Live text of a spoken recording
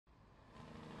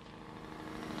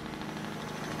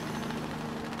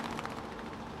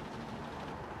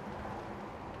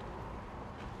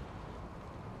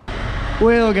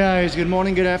Well guys, good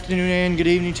morning, good afternoon, and good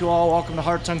evening to all. Welcome to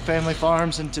Hartung Family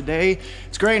Farms, and today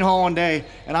it's grain hauling day,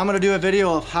 and I'm going to do a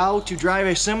video of how to drive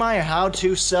a semi and how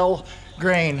to sell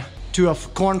grain to a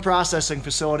corn processing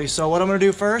facility. So what I'm going to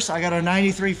do first, I got a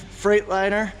 93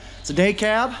 Freightliner. It's a day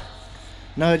cab. I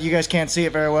know that you guys can't see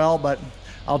it very well, but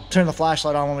I'll turn the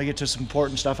flashlight on when we get to some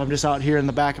important stuff. I'm just out here in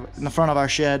the back, in the front of our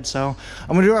shed. So I'm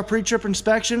going to do our pre-trip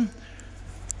inspection.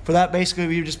 For that, basically,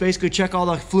 we just check all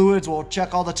the fluids, we'll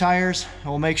check all the tires, and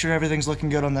we'll make sure everything's looking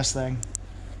good on this thing.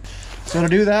 So to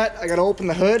do that, I gotta open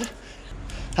the hood.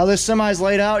 How this semi is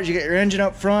laid out is you get your engine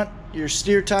up front, your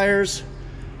steer tires.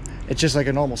 It's just like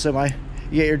a normal semi.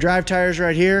 You get your drive tires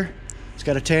right here. It's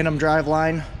got a tandem drive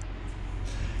line.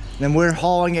 Then we're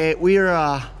pulling a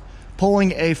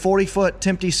 40-foot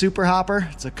Timpty Super Hopper.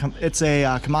 It's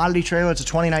a commodity trailer. It's a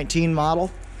 2019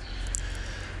 model.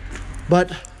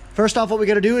 But first off, what we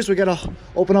gotta do is we gotta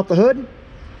open up the hood.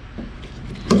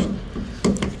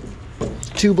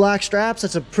 2 black straps,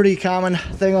 that's a pretty common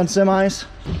thing on semis.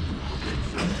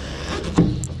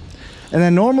 And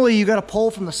then normally you gotta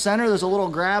pull from the center. There's a little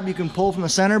grab you can pull from the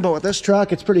center, but with this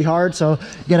truck, it's pretty hard. So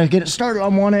you gotta get it started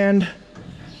on one end,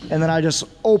 and then I just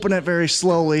open it very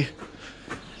slowly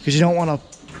because you don't wanna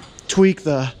tweak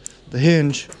the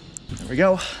hinge. There we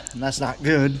go, and that's not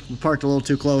good. We parked a little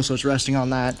too close, so it's resting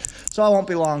on that. So I won't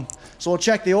be long. So we'll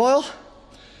check the oil,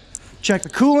 check the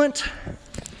coolant,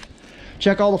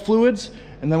 check all the fluids,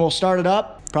 and then we'll start it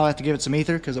up. Probably have to give it some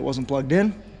ether because it wasn't plugged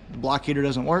in. The block heater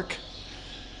doesn't work.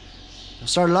 We'll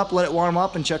start it up, let it warm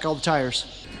up, and check all the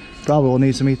tires. Probably will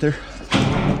need some ether.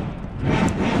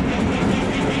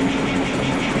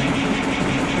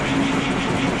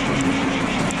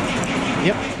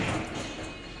 Yep,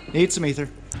 need some ether.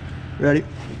 Ready?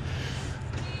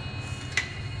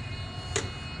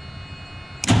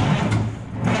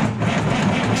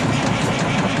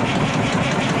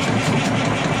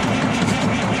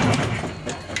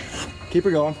 Keep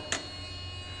her going.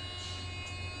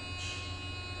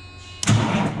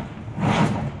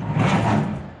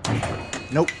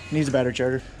 Nope, needs a battery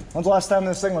charger. When's the last time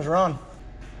this thing was run?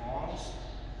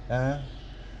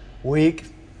 Week.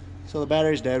 So the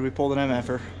battery's dead. We pulled an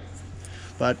MFer.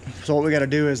 But so what we got to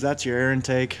do is, that's your air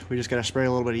intake. We just got to spray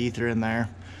a little bit of ether in there.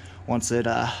 Once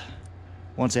the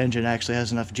engine actually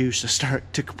has enough juice to start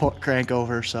to crank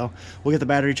over. So we'll get the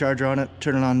battery charger on it,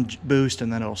 turn it on boost,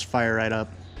 and then it'll fire right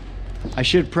up. I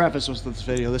should preface with this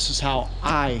video, this is how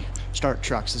I start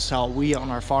trucks. This is how we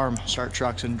on our farm start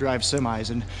trucks and drive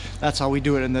semis, and that's how we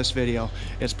do it in this video.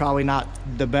 It's probably not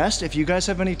the best. If you guys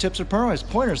have any tips or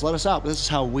pointers, let us out. But this is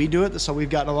how we do it. This is how we've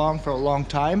gotten along for a long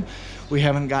time. We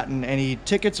haven't gotten any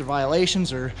tickets or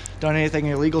violations or done anything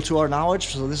illegal to our knowledge,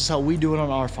 so this is how we do it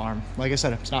on our farm. Like I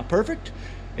said, it's not perfect.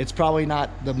 It's probably not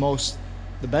the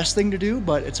best thing to do,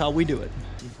 but it's how we do it.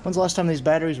 When's the last time these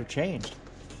batteries were changed?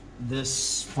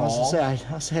 This fall. I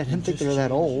didn't think they were that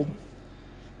old.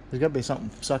 There's got to be something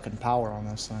sucking power on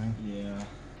this thing. Yeah.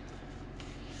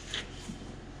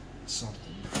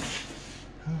 Something.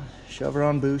 Shove her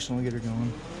on boost and we'll get her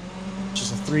going.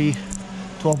 Just 3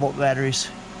 12-volt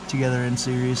batteries together in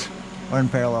series, or in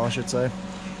parallel, I should say.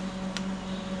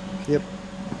 Yep.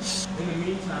 In the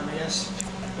meantime, I guess,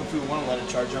 if we want to let it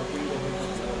charge up, we can go ahead and let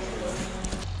it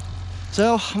charge.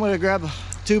 So I'm going to grab a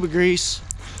tube of grease.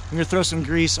 I'm going to throw some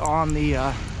grease on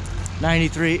the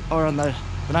 93, or on the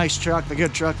nice truck, the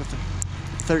good truck with the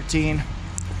 13.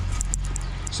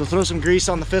 So throw some grease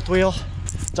on the fifth wheel.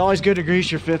 It's always good to grease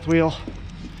your fifth wheel.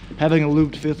 Having a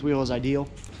lubed fifth wheel is ideal.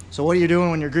 So what you're doing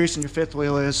when you're greasing your fifth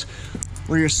wheel is,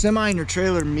 where your semi and your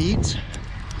trailer meet,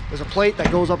 there's a plate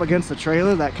that goes up against the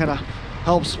trailer that kind of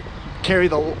helps carry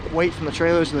the weight from the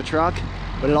trailer to the truck,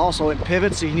 but it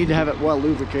pivots, so you need to have it well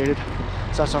lubricated.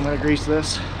 So that's how I'm going to grease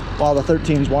this while the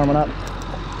 13's warming up.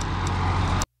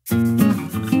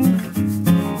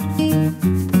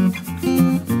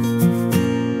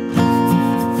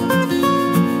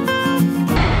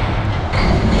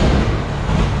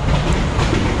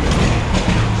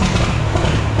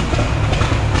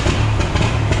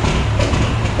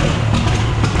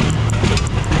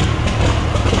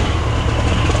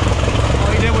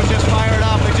 All he did was just fire it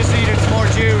up. It just needed some more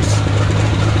juice.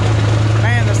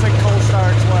 Man, this thing cold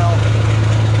starts well.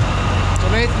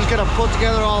 Nathan's gonna put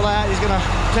together all that. He's gonna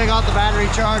take out the battery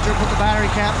charger, put the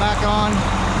battery cap back on,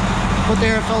 put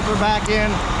the air filter back in,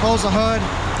 close the hood,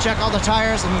 check all the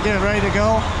tires, and get it ready to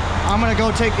go. I'm gonna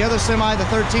go take the other semi, the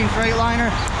 13 Freightliner,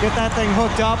 get that thing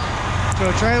hooked up to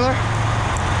a trailer.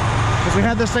 Because we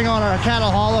had this thing on our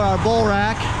cattle hauler, our bull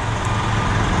rack.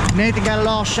 Nathan got it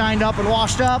all shined up and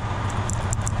washed up.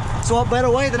 So what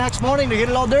better way the next morning to get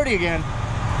it all dirty again?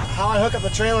 How I hook up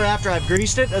the trailer after I've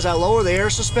greased it is I lower the air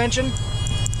suspension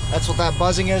That's what that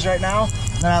buzzing is right now.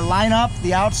 Then I line up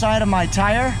the outside of my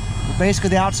tire, basically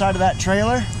the outside of that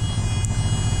trailer.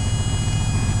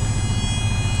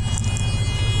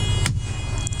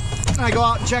 And I go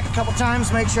out and check a couple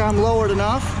times, make sure I'm lowered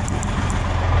enough.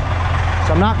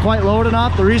 So I'm not quite lowered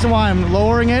enough. The reason why I'm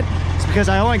lowering it is because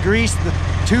I only greased the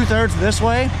 2/3 this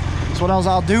way. So what else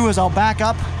I'll do is I'll back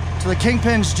up to the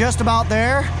kingpin's just about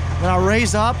there, then I'll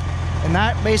raise up, and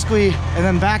that basically, and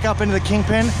then back up into the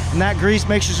kingpin, and that grease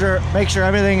makes sure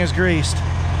everything is greased.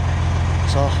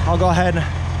 So I'll go ahead and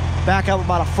back up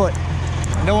about a foot.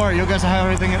 And don't worry, you guys will have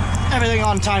everything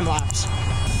on time lapse.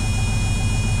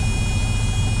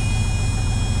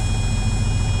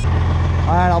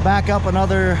 All right, I'll back up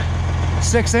another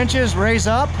 6 inches, raise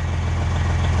up,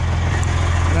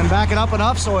 and then back it up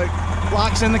enough so it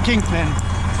locks in the kingpin.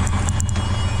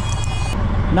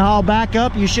 Now I'll back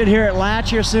up. You should hear it latch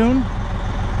here soon.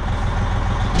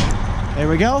 There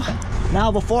we go.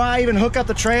 Now before I even hook up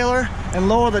the trailer and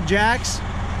lower the jacks,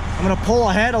 I'm gonna pull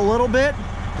ahead a little bit,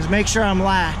 just make sure I'm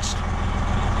latched.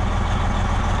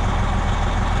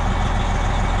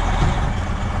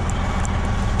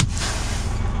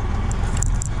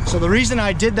 So the reason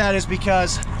I did that is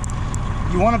because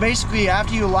you want to basically,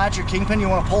 after you latch your kingpin, you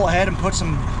want to pull ahead and put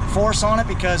some force on it,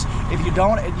 because if you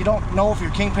don't know if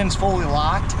your kingpin's fully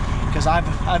locked. Because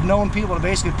I've known people to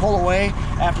basically pull away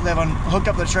after they've hooked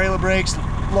up the trailer brakes,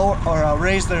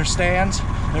 raised their stands,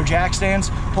 their jack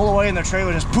stands, pull away and their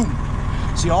trailer just boom.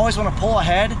 So you always want to pull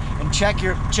ahead and check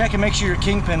and make sure your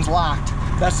kingpin's locked.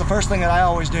 That's the first thing that I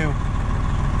always do,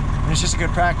 and it's just a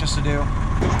good practice to do.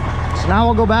 So now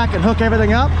we'll go back and hook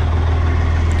everything up.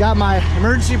 Got my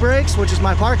emergency brakes, which is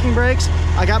my parking brakes.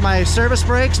 I got my service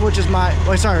brakes, which is my,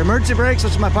 emergency brakes,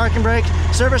 which is my parking brake.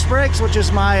 Service brakes, which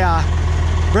is my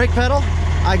brake pedal.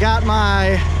 I got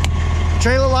my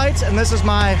trailer lights, and this is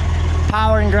my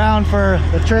power and ground for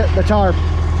the tarp.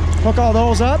 Hook all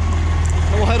those up,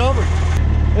 and we'll head over.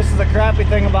 This is the crappy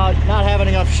thing about not having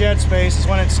enough shed space, is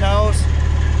when it snows,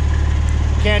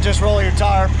 you can't just roll your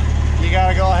tarp. You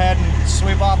gotta go ahead and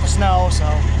sweep off the snow. So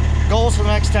goals for the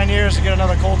next 10 years to get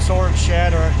another cold storage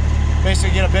shed, or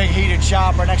basically get a big heated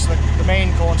shop right next to the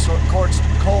main cold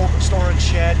storage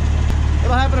shed.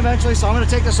 It'll happen eventually, so I'm gonna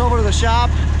take this over to the shop,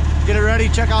 get it ready,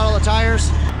 check out all the tires.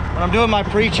 When I'm doing my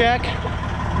pre-check,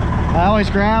 I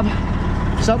always grab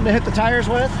something to hit the tires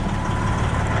with,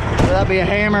 whether that be a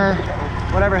hammer,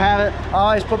 whatever have it. I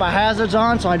always put my hazards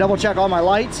on, so I double check all my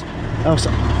lights. I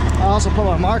also put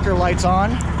my marker lights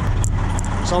on,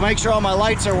 so I'll make sure all my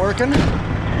lights are working.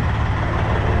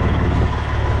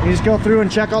 You just go through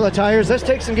and check all the tires. This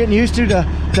takes some getting used to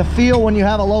feel when you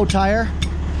have a low tire.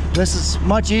 This is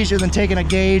much easier than taking a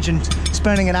gauge and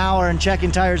spending an hour and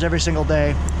checking tires every single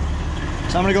day.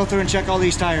 So I'm gonna go through and check all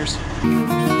these tires.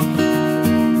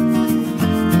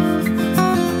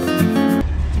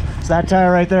 So that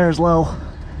tire right there is low.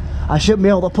 I shouldn't be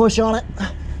able to push on it.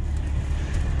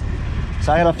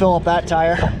 So I gotta fill up that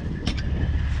tire.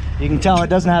 You can tell it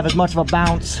doesn't have as much of a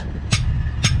bounce.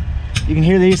 You can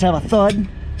hear these have a thud.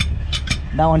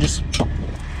 That one just...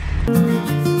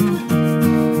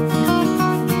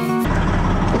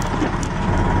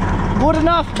 Good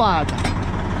enough, bud.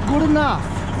 Good enough.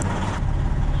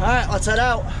 All right, let's head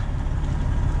out.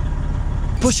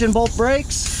 Pushing both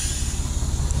brakes.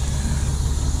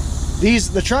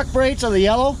 The truck brakes are the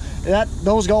yellow.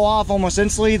 Those go off almost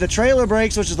instantly. The trailer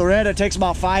brakes, which is the red, it takes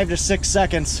about 5 to 6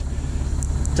 seconds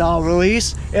to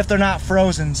release if they're not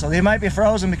frozen. So they might be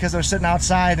frozen because they're sitting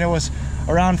outside and it was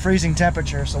around freezing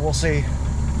temperature. So we'll see.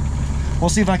 We'll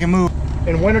see if I can move.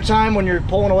 In wintertime, when you're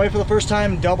pulling away for the first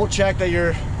time, double check that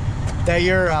your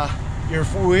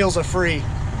wheels are free.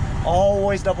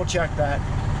 Always double check that.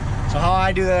 So how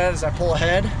I do that is I pull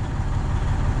ahead.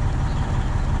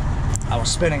 I was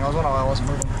spinning. I wasn't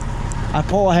moving. I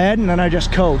pull ahead and then I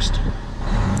just coast.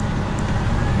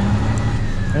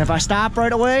 And if I stop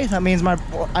right away, that means I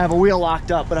have a wheel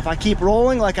locked up. But if I keep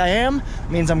rolling like I am,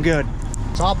 it means I'm good.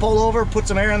 So I'll pull over, put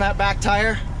some air in that back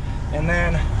tire, and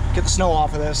then get the snow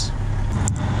off of this.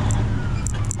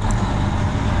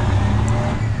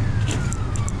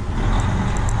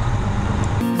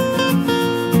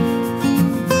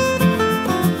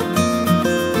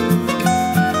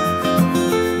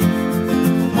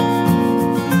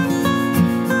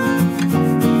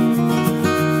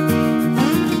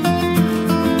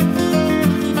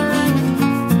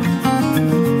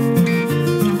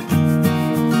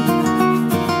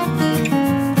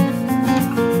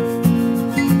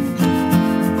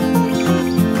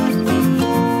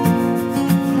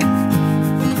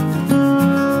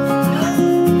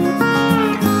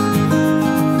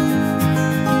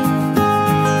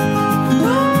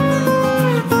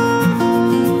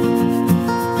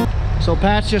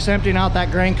 that's just emptying out that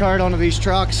grain cart onto these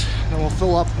trucks, and we'll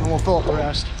fill up the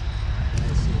rest.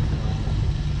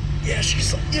 Yeah,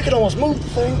 you can almost move the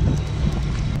thing.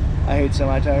 I hate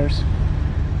semi tires.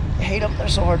 I hate them, they're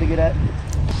so hard to get at.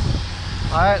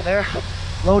 All right, they're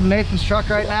loading Nathan's truck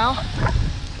right now.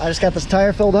 I just got this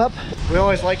tire filled up. We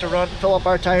always like to fill up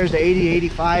our tires to 80,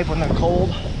 85 when they're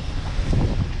cold.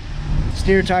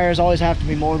 Steer tires always have to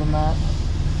be more than that.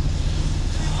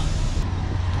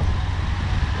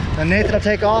 Then Nathan will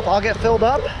take off, I'll get filled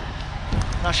up,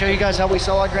 and I'll show you guys how we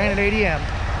sell our grain at ADM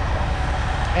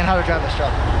and how to drive this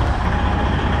truck.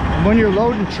 And when you're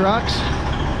loading trucks,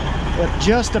 it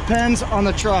just depends on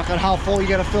the truck, on how full you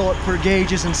gotta fill it per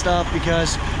gauges and stuff,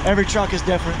 because every truck is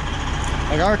different.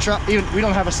 Like our truck, we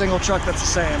don't have a single truck that's the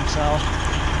same, so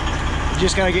you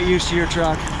just gotta get used to your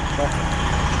truck. So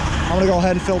I'm gonna go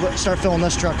ahead and start filling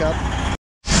this truck up.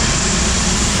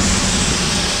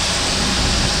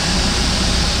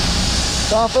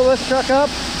 So I'll fill this truck up.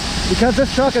 Because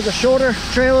this truck is a shorter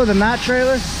trailer than that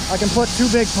trailer, I can put 2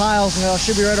 big piles and it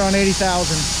should be right around 80,000.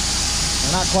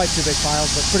 Well, not quite 2 big piles,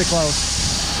 but pretty close.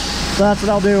 So that's what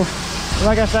I'll do. And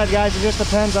like I said, guys, it just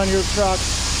depends on your truck,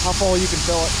 how full you can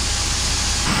fill it.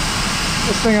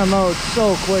 This thing unloads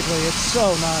so quickly, it's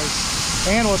so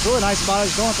nice. And what's really nice about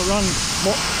it is you don't have to run,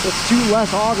 it's 2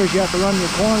 less augers you have to run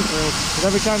your corn through. Because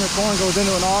every time your corn goes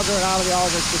into an auger and out of the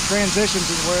auger, it's the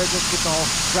transitions is where it just gets all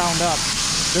ground up.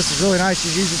 This is really nice,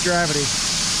 it uses gravity.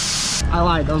 I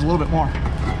lied, that was a little bit more.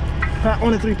 Pat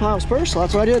wanted 3 piles per, so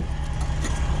that's what I did.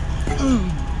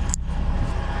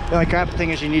 The only crap thing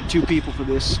is you need 2 people for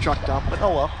this truck top, but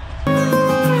oh well.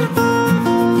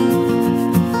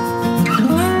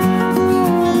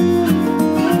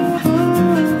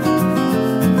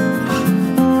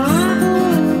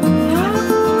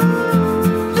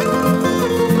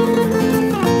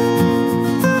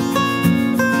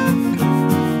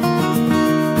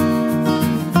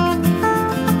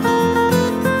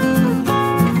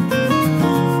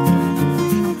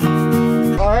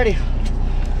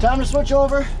 Time to switch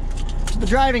over to the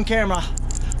driving camera.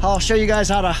 I'll show you guys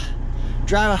how to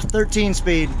drive a 13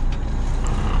 speed.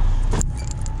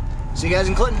 See you guys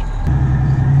in Clinton.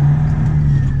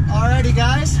 Alrighty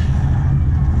guys.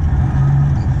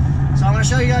 So I'm gonna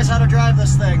show you guys how to drive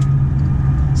this thing.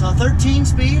 So 13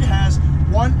 speed has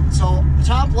so the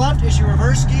top left is your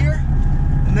reverse gear,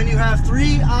 and then you have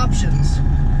 3 options.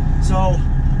 So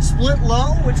split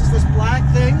low, which is this black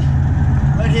thing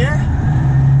right here.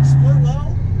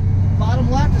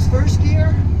 Bottom left is first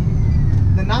gear,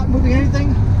 then not moving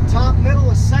anything. Top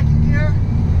middle is second gear.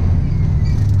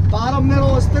 Bottom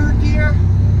middle is third gear.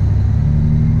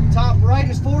 Top right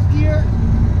is fourth gear.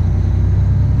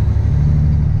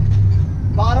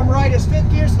 Bottom right is fifth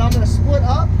gear, so now I'm going to split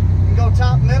up and go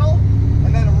top middle,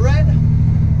 and then red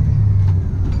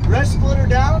splitter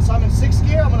down, so I'm in 6th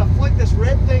gear. I'm going to flick this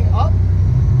red thing up.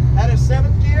 That is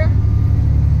 7th gear.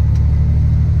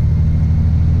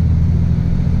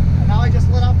 Now I just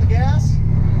let off the gas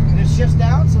and it shifts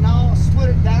down, so now I'll split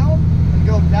it down and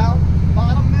go down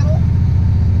bottom middle,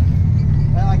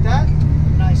 and like that.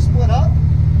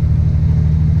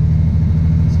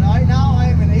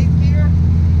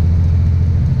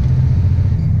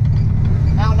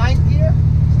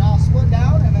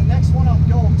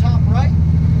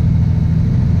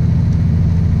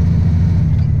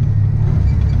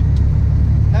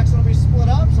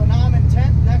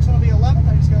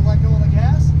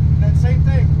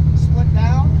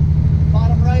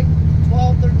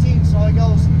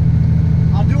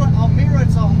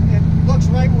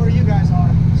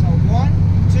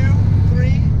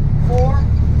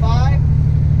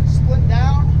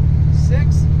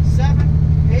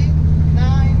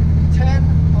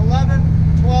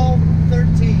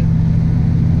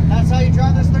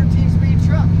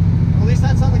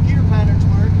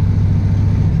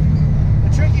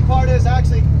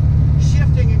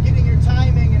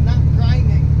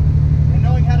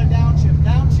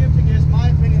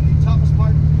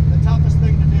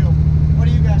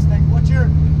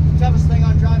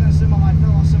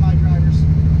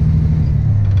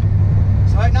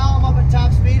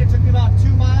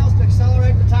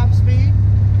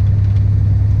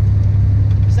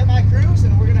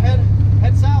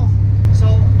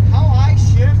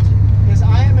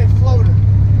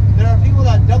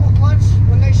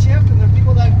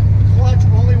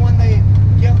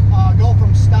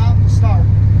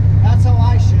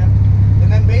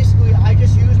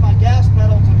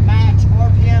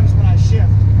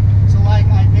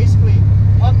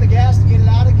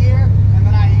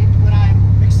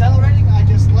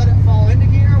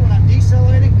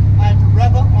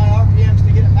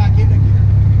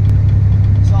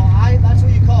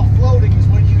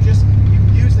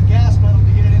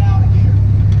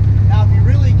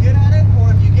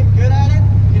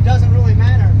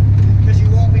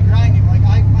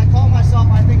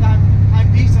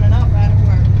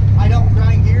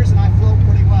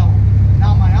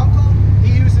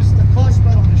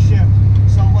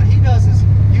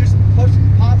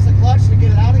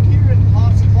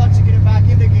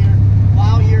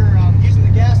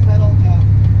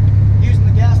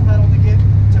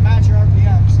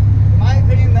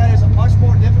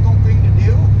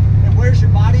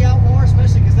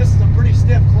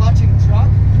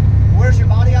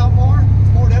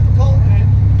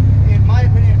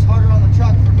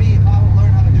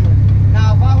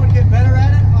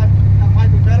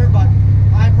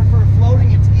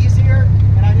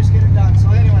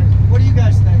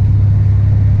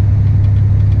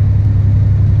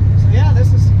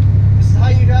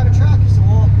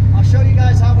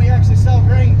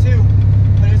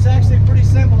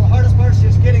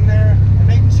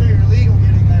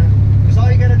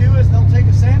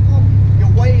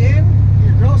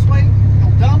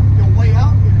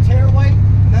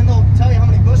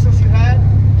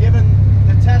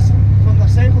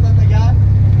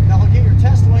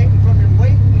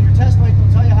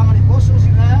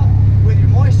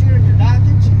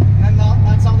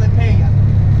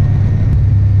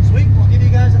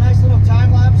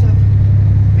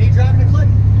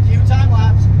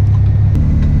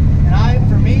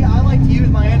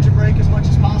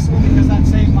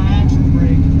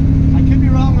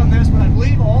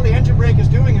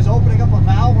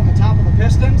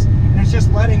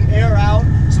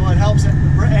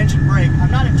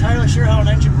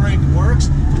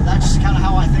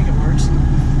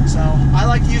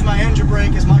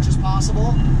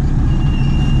 possible.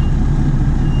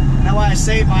 And that way I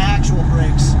save my actual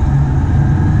brakes.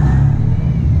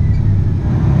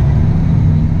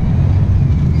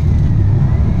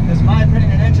 Because in my opinion,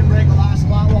 an engine brake will last a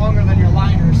lot longer than your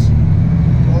liners.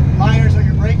 Well, liners are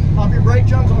your brake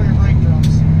drums or your brake drums.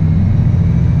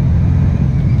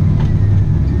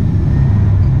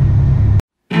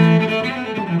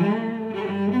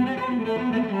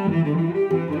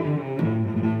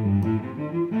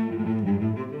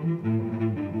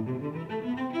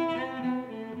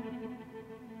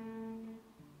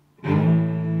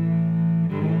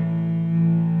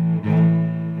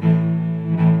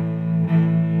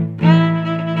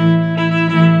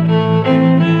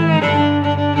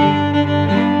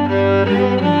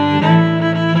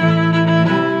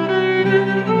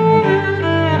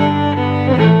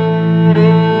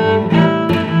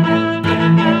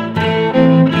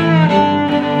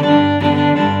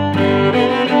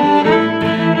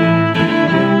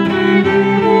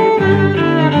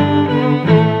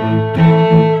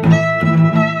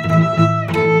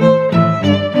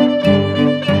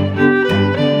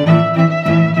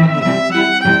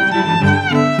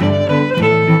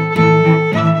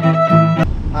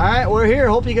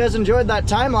 Hope you guys enjoyed that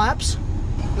time lapse.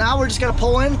 Now we're just gonna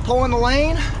pull in the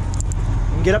lane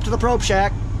and get up to the probe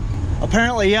shack.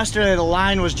 Apparently yesterday the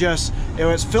line was it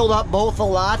was filled up both the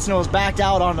lots and it was backed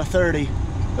out on the 30.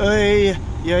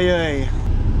 Ay.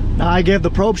 Now I give the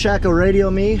probe shack a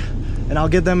radio me and I'll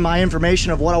give them my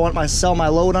information of what I want to sell my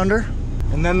load under,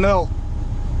 and then they'll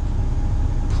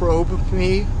probe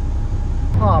me.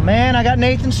 Oh man, I got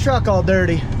Nathan's truck all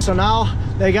dirty. So now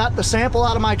they got the sample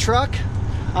out of my truck.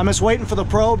 I'm just waiting for the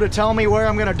probe to tell me where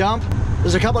I'm gonna dump.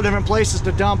 There's a couple of different places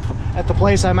to dump at the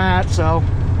place I'm at, so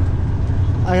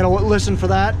I gotta listen for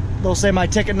that. They'll say my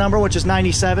ticket number, which is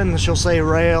 97, and she'll say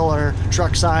rail or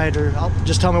truck side, or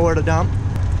just tell me where to dump.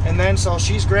 And then, so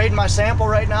she's grading my sample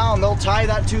right now, and they'll tie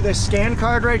that to this scan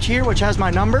card right here, which has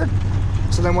my number.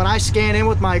 So then when I scan in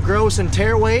with my gross and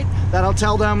tear weight, that'll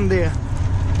tell them the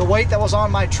weight that was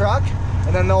on my truck,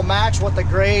 and then they'll match what the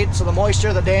grade, so the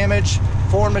moisture, the damage,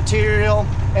 foreign material,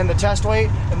 and the test weight,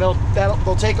 and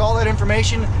they'll take all that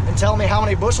information and tell me how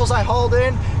many bushels I hauled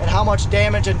in and how much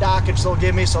damage and dockage they'll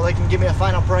give me, so they can give me a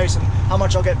final price and how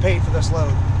much I'll get paid for this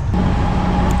load.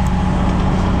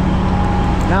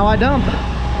 Now I dump.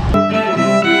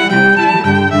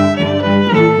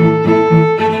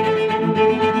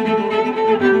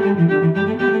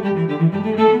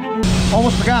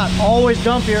 Almost forgot, always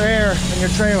dump your air in your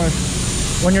trailer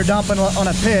when you're dumping on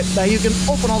a pit. That you can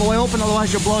open all the way open,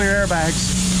 otherwise you'll blow your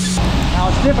airbags. Now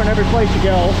it's different every place you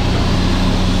go,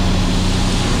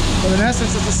 but in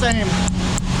essence it's the same.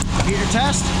 You get your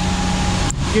test,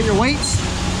 you get your weights,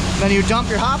 then you dump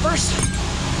your hoppers.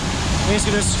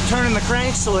 Basically just turning the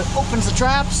cranks so it opens the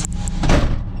traps,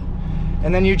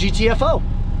 and then you GTFO.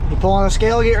 You pull on the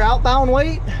scale, get your outbound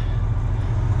weight,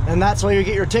 and that's where you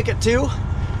get your ticket too.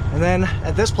 And then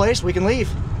at this place we can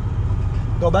leave.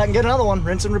 Go back and get another one,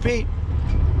 rinse and repeat.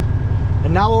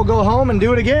 And now we'll go home and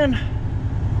do it again.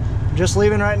 I'm just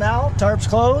leaving right now, tarp's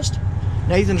closed.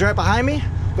 Nathan's right behind me.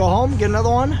 Go home, get another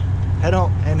one, head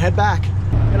home and head back.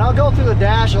 And I'll go through the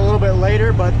dash a little bit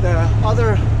later, but the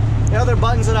other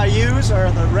buttons that I use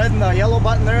are the red and the yellow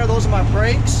button there. Those are my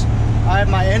brakes. I have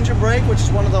my engine brake, which is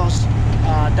one of those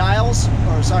dials,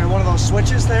 or sorry, one of those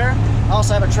switches there. I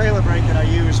also have a trailer brake that I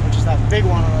use, which is that big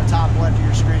one on the top left of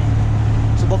your screen.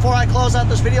 So before I close out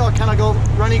this video, I'll kind of go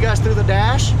run you guys through the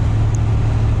dash,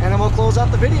 and then we'll close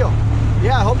out the video.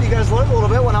 Yeah, I hope you guys learned a little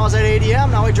bit when I was at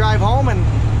ADM. Now we drive home and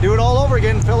do it all over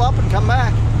again, fill up and come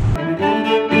back.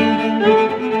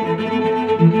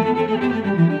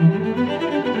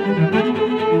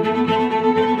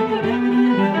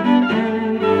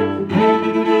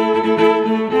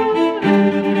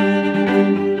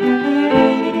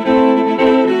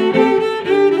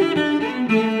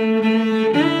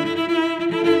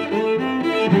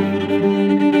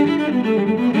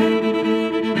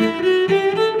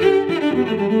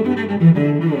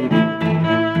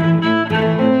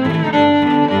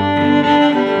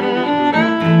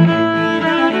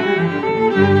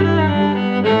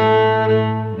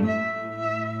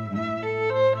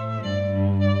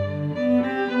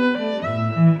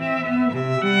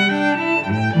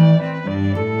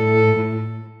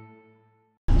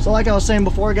 So like I was saying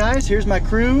before, guys, here's my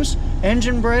cruise,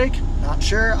 engine brake, not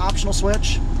sure, optional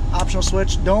switch,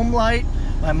 dome light,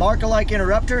 my marker-like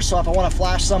interrupter, so if I want to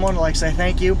flash someone, like say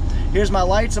thank you. Here's my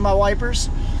lights and my wipers,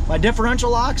 my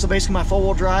differential lock, so basically my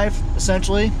four-wheel drive,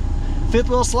 essentially. Fifth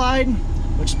wheel slide,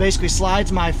 which basically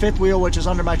slides my fifth wheel, which is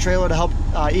under my trailer to help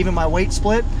even my weight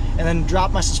split, and then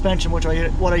drop my suspension, which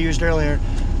what I used earlier.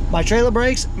 My trailer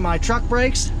brakes, my truck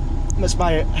brakes, it's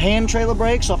my hand trailer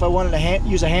brake, so if I wanted to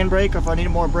use a hand brake or if I needed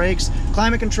more brakes,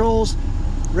 climate controls,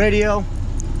 radio,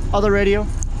 other radio,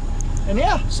 and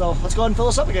yeah, so let's go ahead and fill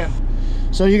this up again.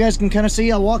 So you guys can kind of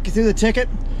see, I'll walk you through the ticket.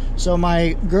 So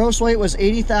my gross weight was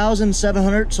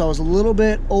 80,700, so I was a little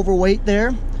bit overweight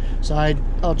there. So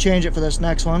I'll change it for this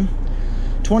next one.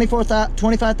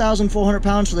 25,400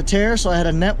 pounds for the tear, so I had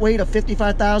a net weight of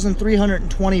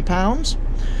 55,320 pounds.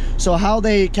 So how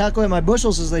they calculate my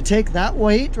bushels is they take that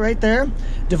weight right there,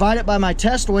 divide it by my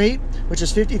test weight, which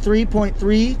is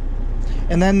 53.3,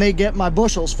 and then they get my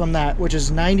bushels from that, which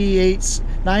is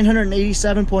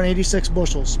 987.86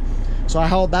 bushels. So I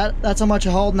hauled that, that's how much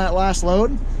I hauled in that last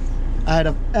load. I had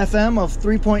a FM of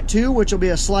 3.2, which will be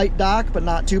a slight dock, but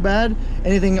not too bad.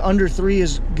 Anything under 3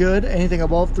 is good. Anything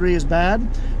above 3 is bad.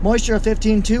 Moisture of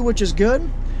 15.2, which is good.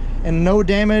 And no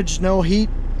damage, no heat,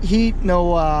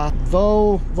 no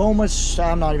vomus,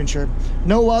 I'm not even sure.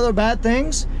 No other bad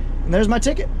things. And there's my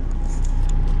ticket.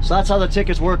 So that's how the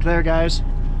tickets work there, guys.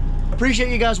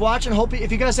 Appreciate you guys watching. Hope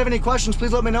if you guys have any questions,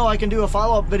 please let me know. I can do a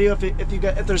follow-up video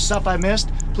if there's stuff I missed.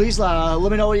 Please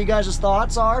let me know what you guys'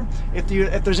 thoughts are. If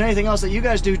there's anything else that you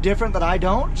guys do different that I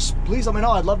don't, please let me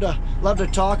know. I'd love to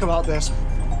talk about this.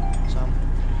 So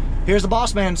here's the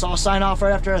boss man. So I'll sign off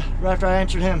right after I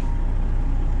answered him.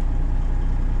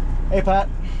 Hey Pat.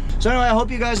 So anyway, I hope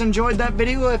you guys enjoyed that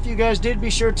video. If you guys did, be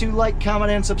sure to like,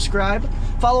 comment, and subscribe.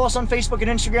 Follow us on Facebook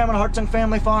and Instagram on Hartung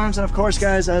Family Farms. And of course,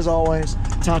 guys, as always,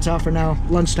 ta-ta for now.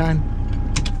 Lunchtime.